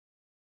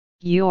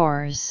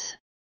Yours,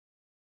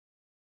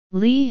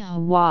 Li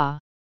Hua.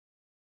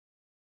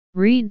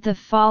 Read the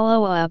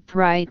follow-up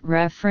right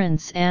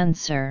reference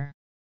answer.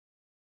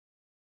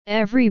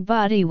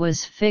 Everybody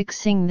was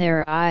fixing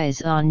their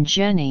eyes on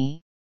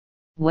Jenny,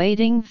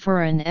 waiting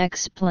for an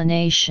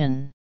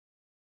explanation.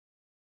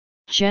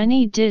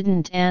 Jenny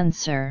didn't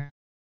answer.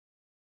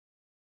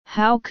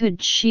 How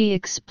could she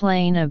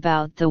explain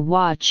about the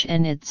watch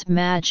and its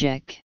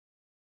magic?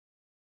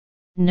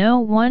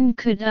 No one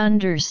could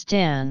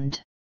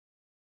understand.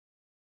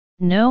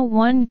 No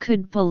one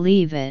could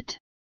believe it.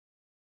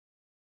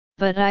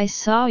 But I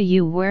saw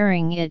you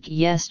wearing it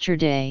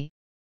yesterday,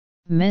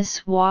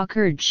 Miss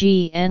Walker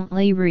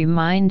gently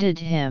reminded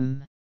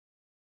him.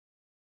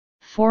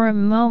 For a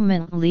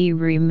moment Lee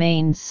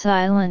remained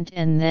silent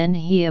and then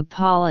he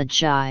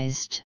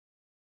apologized.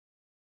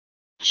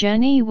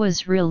 Jenny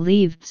was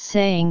relieved,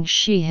 saying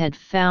she had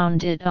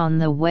found it on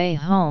the way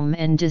home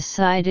and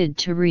decided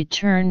to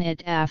return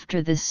it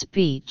after the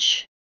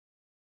speech.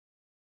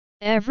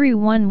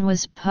 Everyone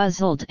was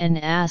puzzled and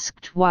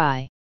asked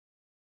why.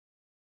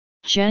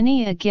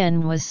 Jenny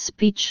again was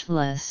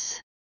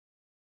speechless.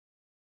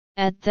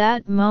 At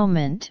that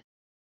moment,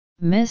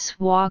 Miss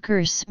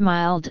Walker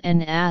smiled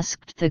and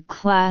asked the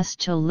class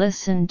to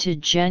listen to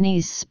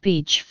Jenny's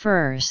speech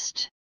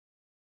first.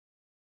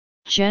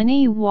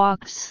 Jenny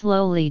walked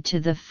slowly to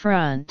the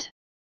front.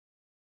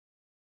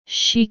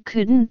 She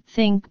couldn't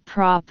think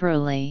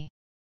properly.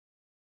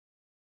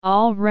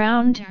 All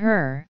round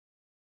her,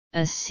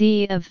 a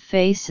sea of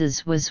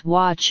faces was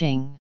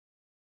watching.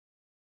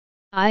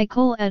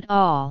 Eichel et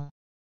al.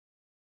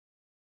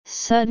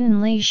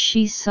 Suddenly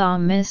she saw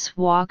Miss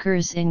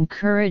Walker's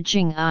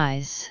encouraging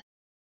eyes.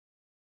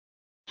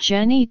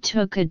 Jenny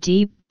took a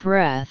deep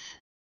breath.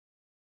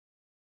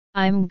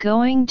 I'm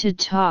going to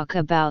talk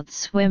about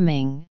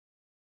swimming.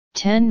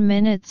 10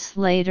 minutes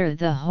later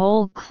the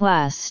whole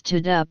class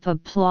stood up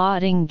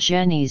applauding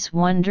Jenny's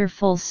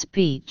wonderful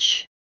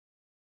speech.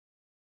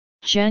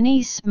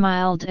 Jenny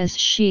smiled as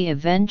she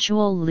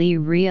eventually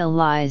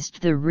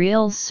realized the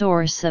real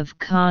source of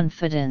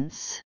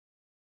confidence.